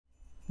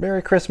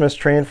Merry Christmas,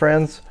 train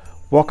friends.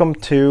 Welcome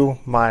to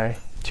my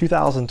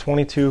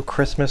 2022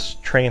 Christmas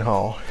train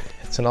haul.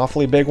 It's an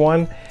awfully big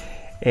one,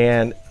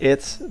 and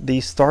it's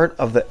the start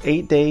of the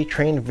 8-day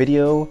train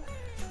video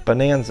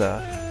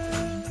bonanza.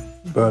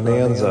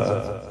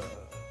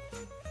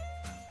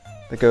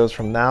 That goes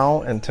from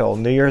now until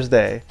New Year's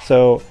Day.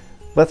 So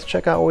let's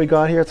check out what we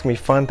got here. It's gonna be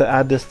fun to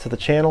add this to the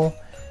channel.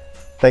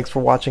 Thanks for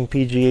watching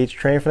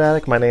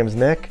PghTrainFanatic. My name is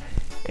Nick,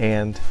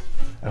 and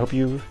I hope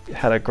you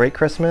had a great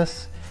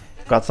Christmas.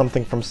 Got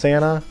something from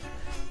Santa,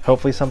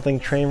 hopefully something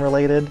train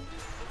related.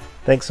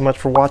 Thanks so much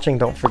for watching.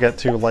 Don't forget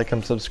to like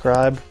and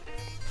subscribe.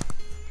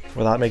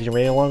 Without making it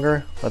any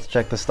longer, let's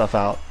check this stuff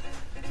out.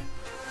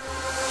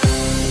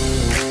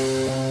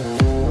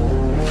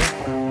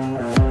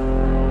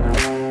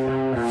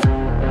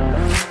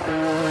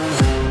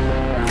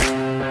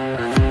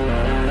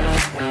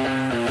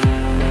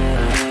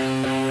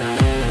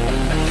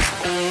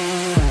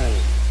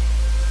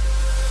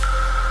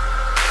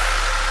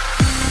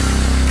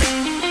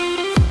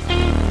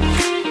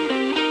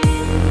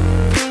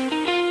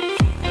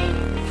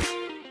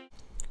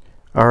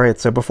 Alright,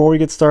 so before we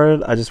get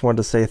started, I just wanted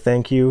to say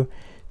thank you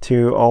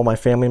to all my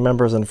family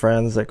members and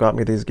friends that got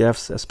me these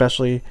gifts,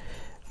 especially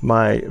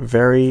my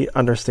very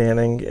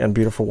understanding and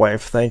beautiful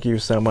wife. Thank you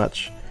so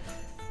much.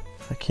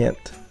 I can't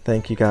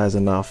thank you guys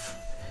enough.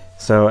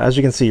 So as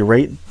you can see,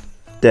 right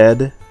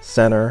dead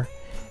center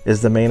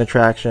is the main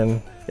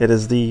attraction. It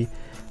is the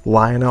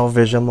Lionel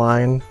Vision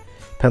Line,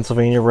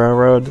 Pennsylvania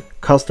Railroad,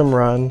 custom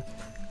run,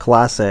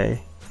 Class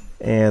A.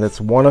 And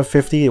it's one of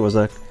 50. It was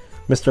a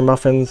Mr.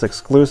 Muffin's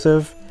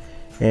exclusive.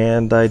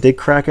 And I did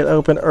crack it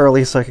open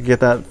early so I could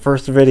get that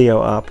first video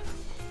up.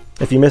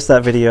 If you missed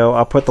that video,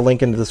 I'll put the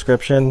link in the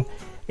description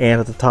and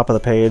at the top of the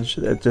page.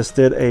 It just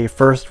did a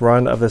first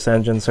run of this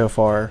engine so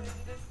far.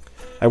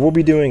 I will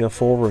be doing a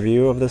full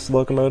review of this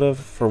locomotive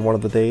for one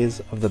of the days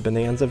of the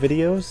Bonanza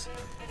videos.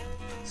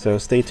 So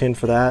stay tuned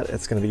for that.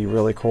 It's going to be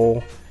really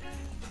cool.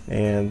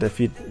 And if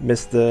you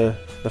missed the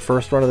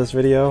first run of this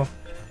video,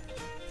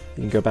 you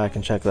can go back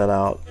and check that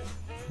out.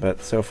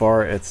 But so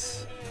far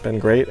it's been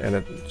great, and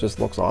it just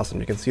looks awesome.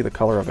 You can see the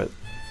color of it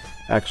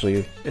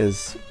actually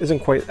isn't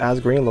quite as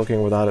green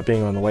looking without it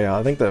being on the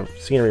layout. I think the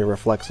scenery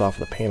reflects off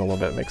the paint a little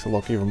bit, makes it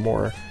look even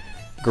more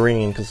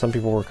green, because some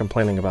people were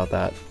complaining about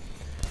that.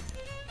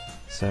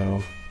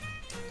 So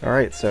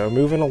alright, so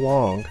moving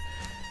along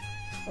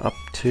up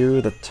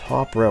to the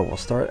top row. We'll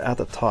start at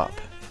the top.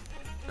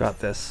 Got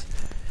this.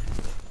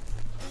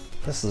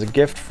 This is a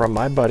gift from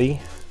my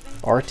buddy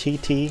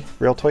RTT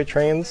Real Toy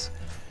Trains,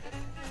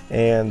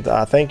 and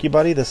thank you,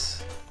 buddy.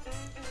 This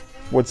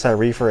Woodside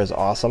Reefer is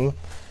awesome,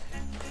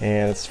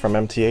 and it's from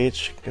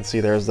MTH. You can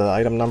see there's the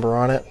item number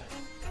on it,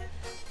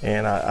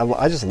 and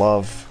I just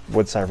love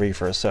Woodside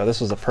Reefers, so this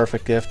was a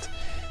perfect gift.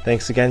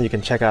 Thanks again. You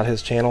can check out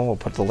his channel. We'll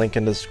put the link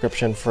in the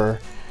description for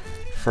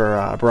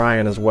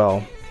Brian as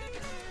well.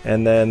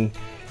 And then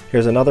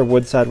here's another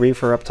Woodside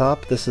Reefer up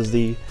top. This is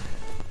the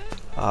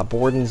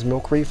Borden's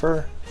Milk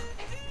Reefer,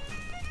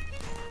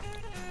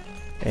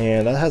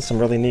 and that has some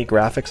really neat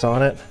graphics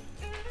on it.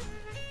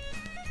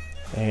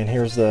 And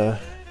here's the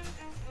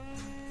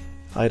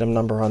item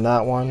number on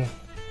that one.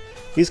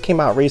 These came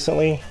out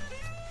recently,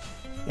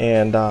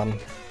 and I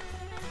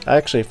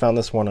actually found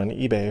this one on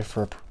eBay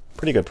for a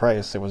pretty good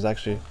price. It was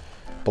actually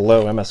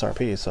below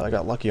MSRP, so I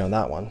got lucky on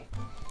that one.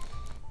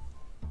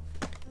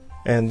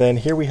 And then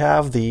here we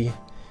have the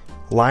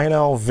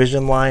Lionel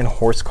Vision Line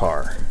horse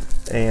car,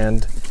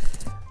 and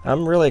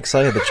I'm really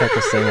excited to check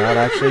this thing out.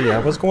 Actually, I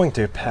was going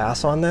to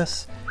pass on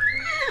this,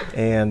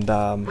 and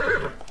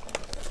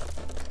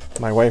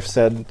my wife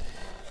said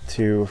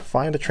to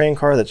find a train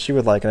car that she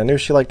would like, and I knew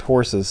she liked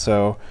horses,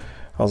 so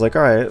I was like,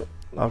 alright,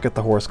 I'll get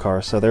the horse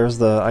car. So there's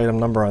the item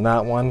number on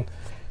that one.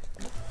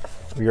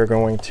 We are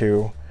going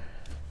to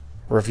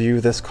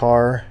review this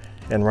car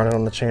and run it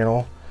on the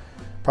channel,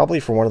 probably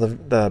for one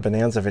of the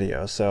Bonanza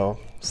videos, so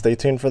stay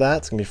tuned for that.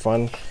 It's gonna be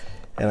fun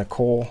and a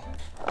cool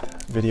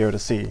video to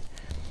see.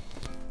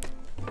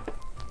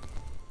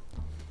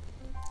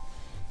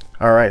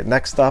 Alright,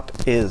 next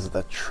up is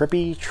the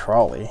Trippy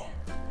Trolley,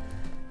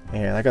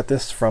 and I got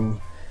this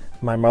from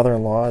my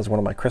mother-in-law as one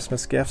of my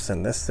Christmas gifts,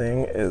 and this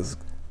thing is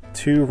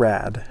too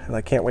rad, and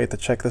I can't wait to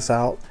check this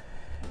out.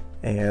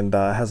 And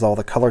has all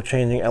the color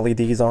changing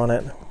LEDs on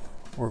it.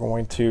 We're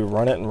going to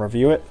run it and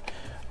review it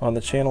on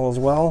the channel as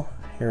well.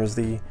 Here's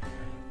the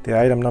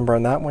item number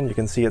on that one. You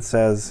can see it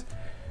says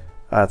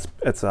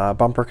it's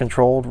bumper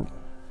controlled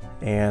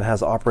and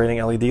has operating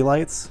LED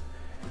lights,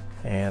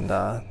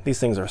 and these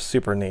things are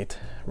super neat,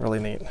 really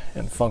neat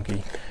and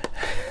funky.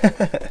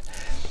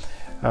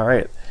 All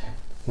right.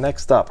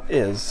 Next up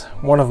is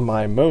one of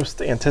my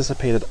most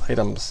anticipated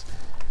items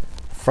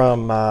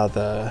from I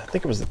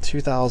think it was the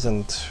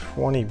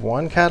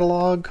 2021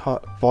 catalog,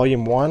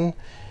 volume 1,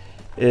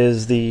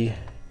 is the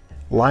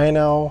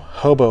Lionel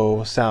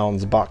Hobo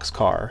Sounds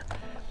boxcar.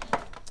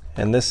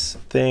 And this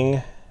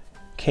thing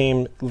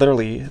came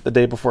literally the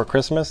day before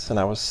Christmas, and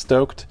I was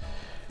stoked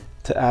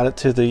to add it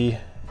to the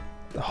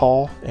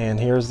haul. And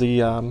here's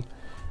the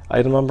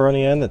item number on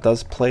the end. It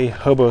does play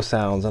hobo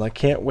sounds, and I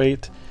can't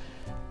wait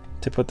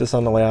to put this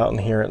on the layout and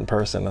hear it in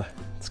person.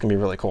 It's gonna be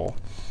really cool.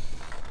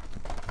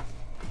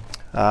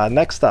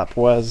 Next up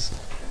was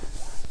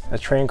a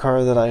train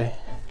car that I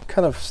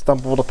kind of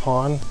stumbled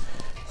upon.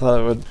 Thought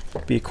it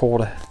would be cool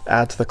to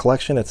add to the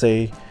collection. It's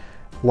a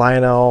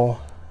Lionel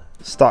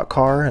stock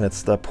car, and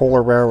it's the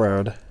Polar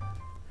Railroad.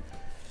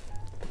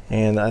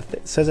 And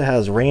it says it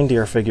has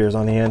reindeer figures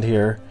on the end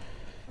here.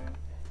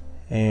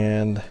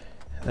 And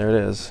there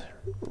it is,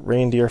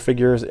 reindeer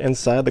figures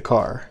inside the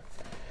car.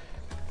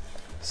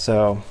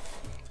 So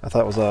I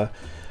thought it was a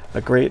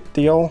great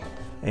deal,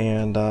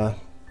 and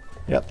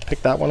yep,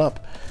 picked that one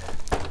up.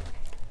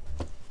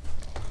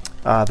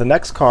 The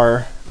next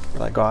car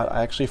that I got,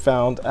 I actually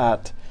found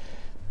at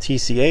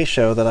TCA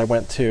show that I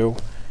went to.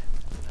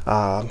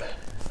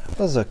 It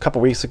was a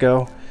couple weeks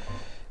ago,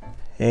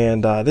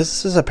 and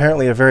this is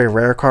apparently a very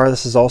rare car.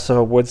 This is also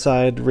a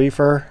Woodside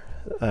reefer,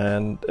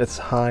 and it's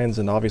Heinz,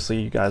 and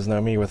obviously you guys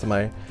know me with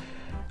my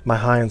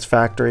Heinz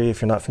factory.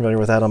 If you're not familiar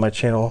with that on my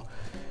channel,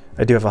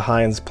 I do have a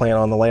Heinz plant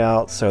on the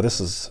layout, so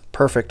this is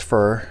perfect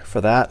for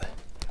that.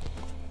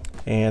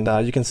 And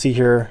you can see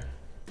here,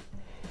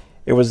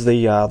 it was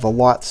the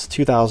Lots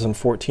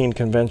 2014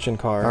 convention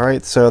car. All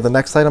right, so the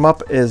next item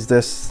up is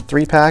this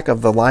 3-pack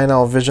of the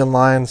Lionel Vision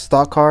line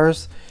stock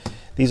cars.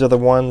 These are the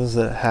ones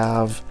that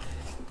have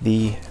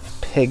the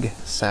pig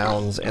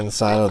sounds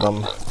inside of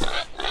them,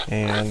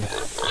 and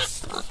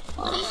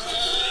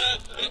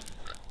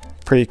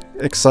pretty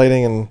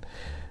exciting, and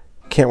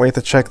can't wait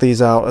to check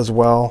these out as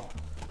well.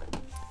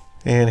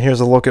 And here's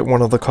a look at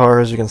one of the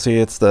cars. You can see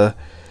it's got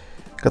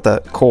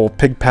that cool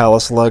Pig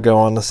Palace logo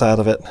on the side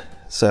of it.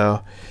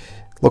 So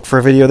look for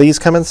a video of these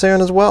coming soon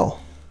as well.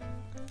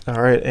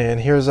 All right, and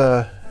here's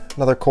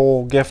another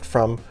cool gift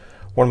from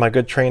one of my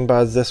good train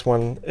buds. This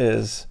one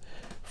is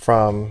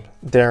from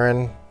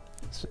Darren.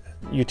 His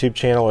YouTube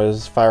channel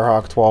is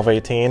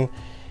Firehawk1218,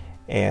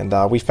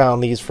 and we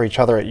found these for each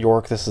other at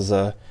York. This is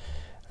a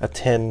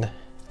tin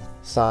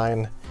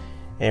sign,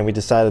 and we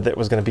decided that it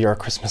was going to be our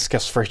Christmas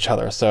gifts for each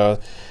other. So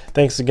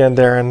thanks again,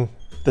 Darren.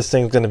 This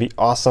thing's going to be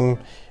awesome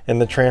in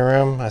the train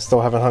room. I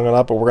still haven't hung it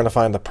up, but we're going to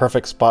find the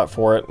perfect spot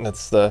for it, and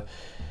it's the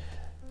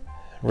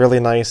really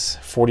nice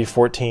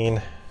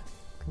 4014.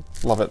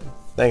 Love it.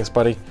 Thanks,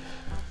 buddy.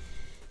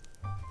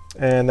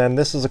 And then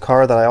this is a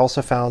car that I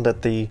also found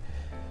at the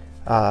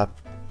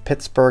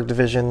Pittsburgh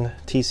Division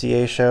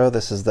TCA show.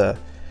 This is the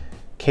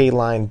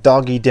K-Line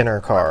Doggy Dinner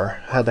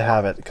car. Had to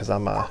have it because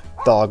I'm a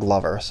dog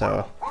lover.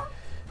 So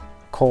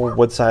Cole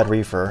Woodside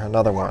Reefer,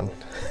 another one.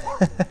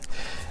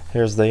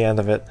 Here's the end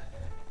of it.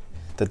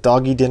 The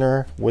Doggy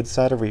Dinner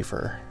Woodside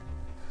Reefer.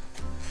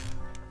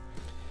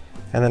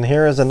 And then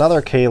here is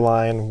another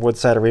K-Line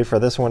Woodside Reefer.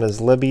 This one is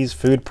Libby's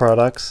Food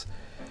Products.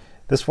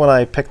 This one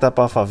I picked up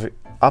off of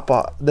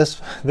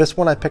this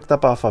one I picked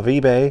up off of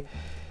eBay,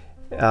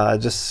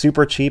 just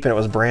super cheap, and it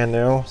was brand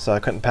new, so I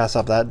couldn't pass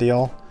up that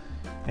deal.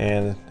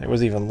 And it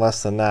was even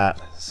less than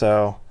that.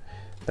 So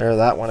there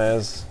that one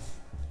is.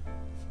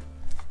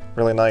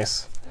 Really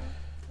nice.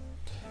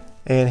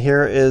 And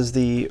here is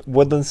the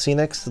Woodland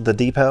Scenics, the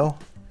depot.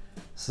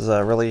 This is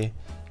a really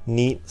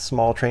neat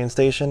small train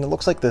station. It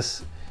looks like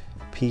this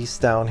piece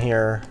down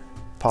here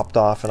popped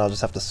off, and I'll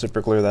just have to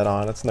super glue that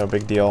on. It's no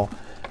big deal.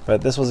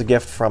 But this was a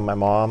gift from my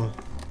mom.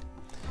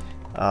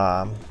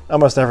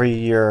 Almost every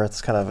year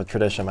it's kind of a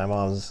tradition. My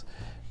mom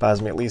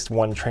buys me at least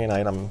one train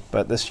item,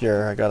 but this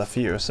year I got a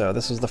few. So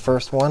this is the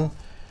first one,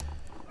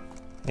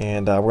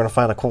 and we're going to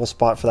find a cool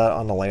spot for that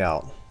on the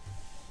layout.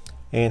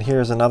 And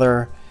here's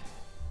another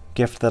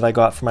gift that I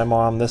got from my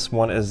mom. This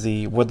one is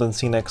the Woodland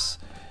Scenics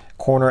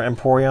Corner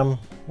Emporium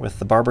with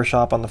the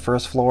barbershop on the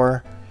first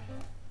floor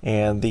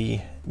and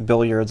the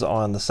billiards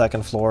on the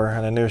second floor.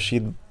 And I knew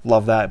she'd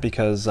love that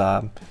because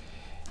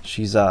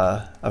she's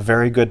a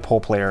very good pool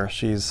player.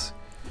 She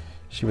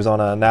was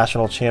on a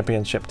national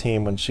championship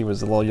team when she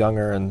was a little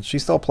younger, and she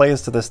still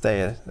plays to this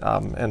day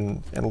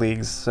in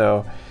leagues.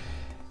 So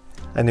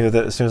I knew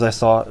that as soon as I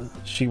saw it,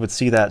 she would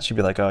see that, she'd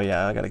be like, oh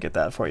yeah, I gotta get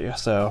that for you.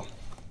 So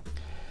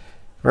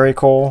very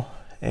cool,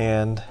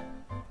 and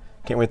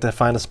can't wait to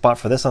find a spot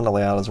for this on the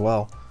layout as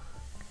well.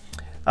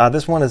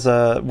 This one is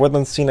a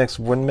Woodland Scenics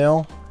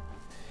Windmill,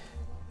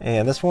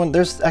 and this one,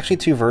 there's actually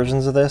two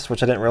versions of this,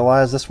 which I didn't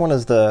realize. This one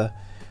is the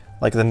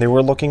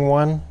newer looking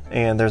one,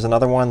 and there's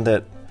another one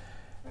that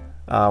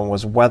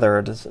was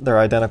weathered. They're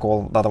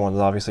identical. The other one is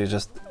obviously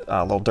just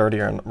a little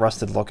dirtier and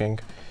rusted looking,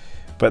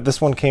 but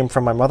this one came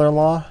from my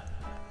mother-in-law,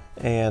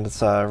 and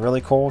it's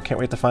really cool. Can't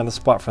wait to find the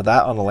spot for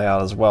that on the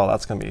layout as well.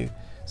 That's gonna be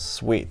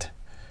sweet.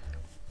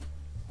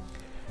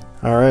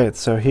 All right,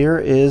 so here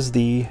is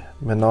the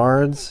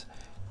Menards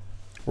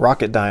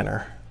Rocket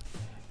Diner,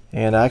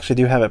 and I actually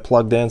do have it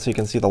plugged in so you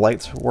can see the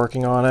lights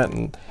working on it,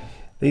 and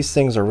these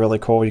things are really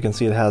cool. You can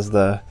see it has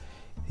the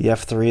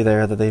F3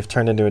 there that they've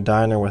turned into a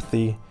diner with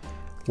the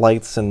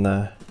lights and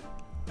the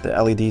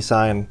LED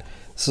sign.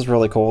 This is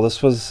really cool.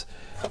 This was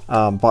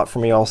bought for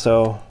me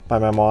also by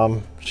my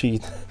mom.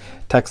 She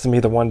texted me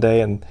the one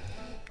day and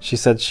she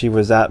said she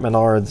was at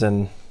Menards,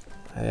 and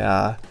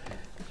yeah,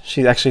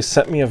 she actually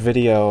sent me a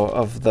video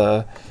of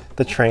the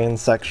train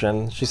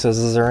section. She says,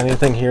 "Is there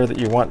anything here that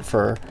you want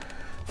for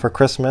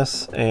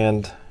Christmas?"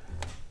 And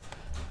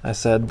I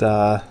said,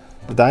 the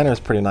diner is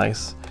pretty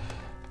nice.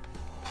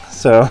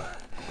 So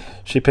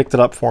she picked it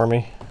up for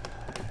me.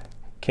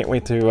 Can't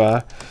wait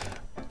to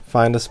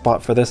find a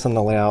spot for this in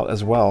the layout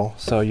as well.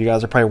 So you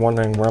guys are probably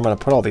wondering where I'm going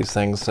to put all these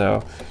things.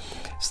 So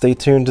stay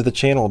tuned to the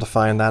channel to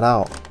find that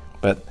out.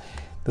 But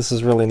this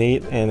is really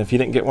neat. And if you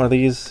didn't get one of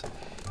these,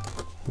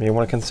 you may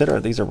want to consider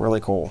it. These are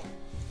really cool.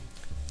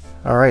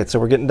 All right, so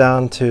we're getting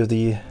down to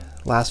the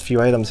last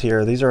few items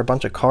here. These are a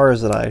bunch of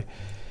cars that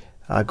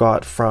I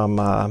got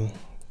from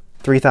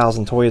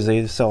 3000 Toys.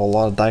 They sell a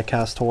lot of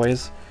die-cast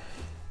toys.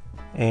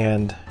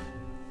 And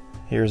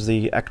here's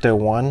the Ecto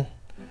 1.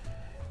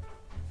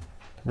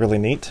 Really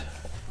neat.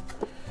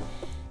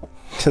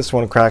 This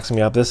one cracks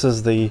me up. This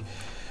is the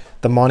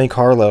Monte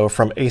Carlo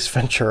from Ace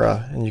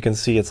Ventura, and you can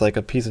see it's like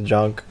a piece of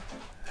junk.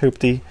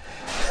 Hoopty.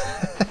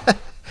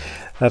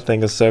 That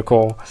thing is so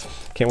cool.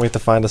 Can't wait to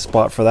find a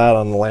spot for that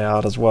on the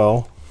layout as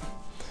well.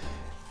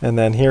 And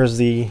then here's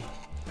the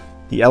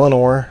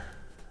Eleanor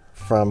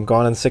from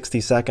Gone in 60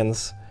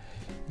 Seconds.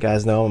 You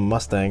guys know I'm a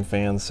Mustang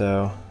fan,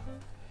 so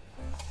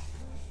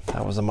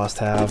that was a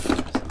must-have.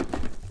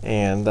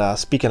 And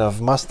speaking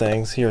of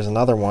Mustangs, here's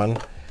another one.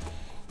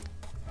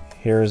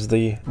 Here's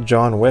the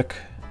John Wick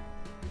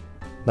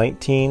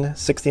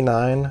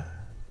 1969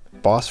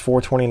 Boss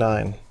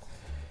 429.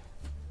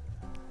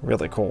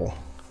 Really cool.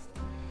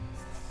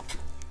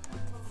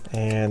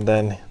 And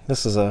then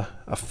this is a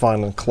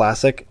fun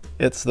classic.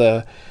 It's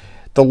the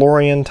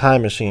DeLorean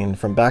Time Machine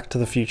from Back to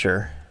the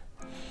Future.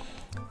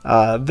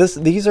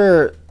 These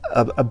are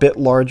a bit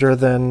larger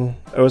than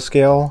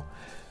O-scale,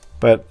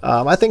 but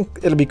I think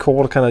it'll be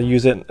cool to kind of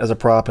use it as a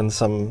prop in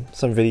some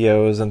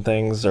videos and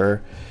things,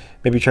 or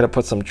maybe try to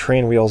put some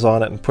train wheels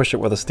on it and push it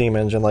with a steam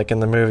engine like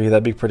in the movie.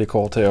 That'd be pretty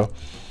cool too.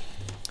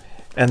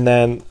 And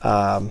then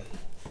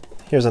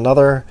here's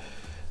another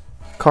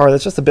car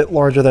that's just a bit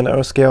larger than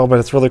O-scale, but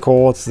it's really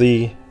cool. It's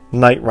the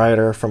Knight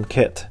Rider from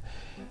KITT.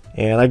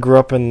 And I grew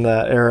up in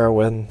that era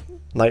when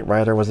Knight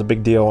Rider was a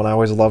big deal, and I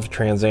always loved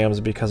Trans Ams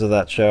because of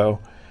that show.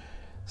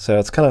 So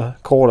it's kind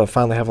of cool to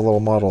finally have a little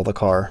model of the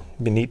car.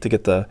 It'd be neat to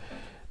get the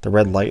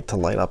red light to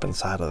light up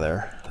inside of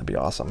there. That'd be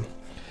awesome.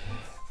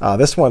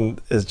 This one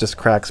just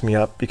cracks me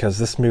up because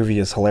this movie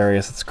is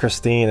hilarious. It's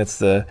Christine. It's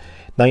the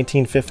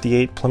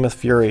 1958 Plymouth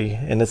Fury,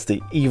 and it's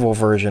the evil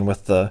version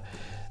with the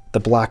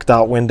blacked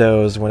out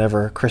windows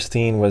whenever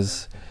Christine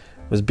was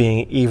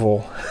being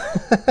evil.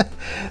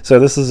 So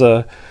this is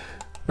a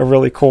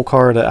really cool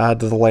car to add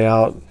to the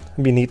layout.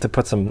 It'd be neat to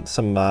put some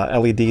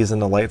LEDs in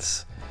the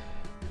lights,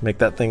 make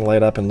that thing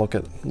light up and look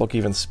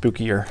even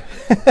spookier.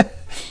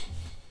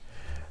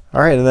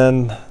 All right, and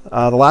then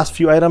the last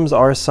few items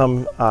are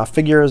some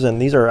figures, and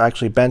these are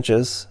actually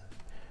benches.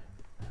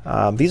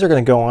 These are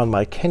going to go on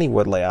my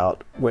Kennywood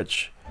layout,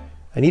 which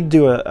I need to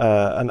do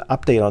an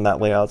update on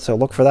that layout, so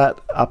look for that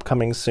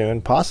upcoming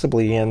soon,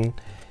 possibly in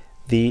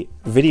the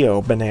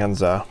video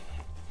Bonanza.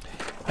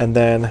 And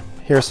then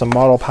here's some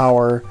Model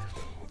Power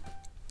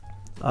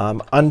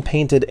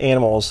unpainted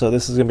animals. So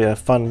this is going to be a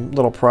fun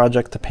little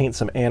project to paint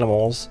some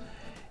animals.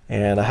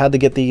 And I had to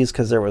get these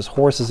because there was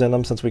horses in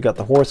them since we got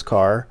the horse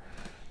car.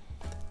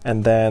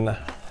 And then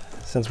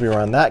since we were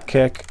on that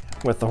kick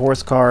with the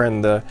horse car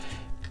and the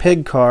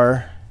pig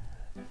car,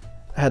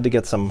 I had to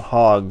get some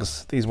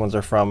hogs. These ones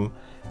are from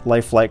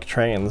Lifelike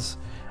Trains.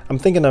 I'm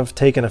thinking of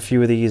taking a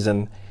few of these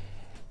and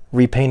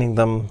repainting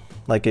them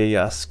like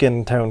a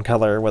skin tone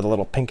color with a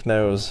little pink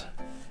nose,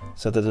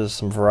 so that there's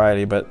some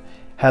variety, but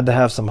had to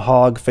have some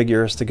hog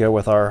figures to go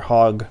with our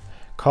hog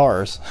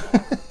cars.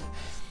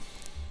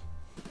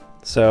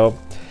 So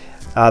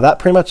that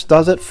pretty much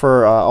does it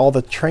for all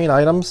the train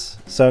items.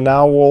 So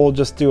now we'll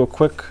just do a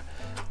quick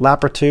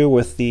lap or two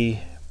with the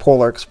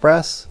Polar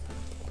Express.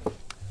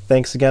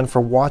 Thanks again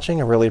for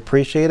watching. I really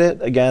appreciate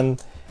it. Again,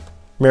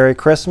 Merry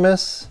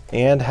Christmas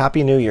and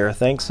Happy New Year.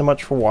 Thanks so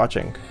much for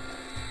watching.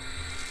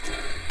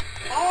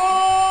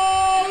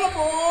 All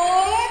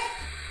aboard!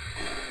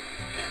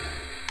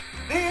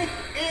 This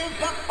is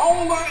the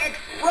Polar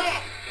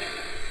Express!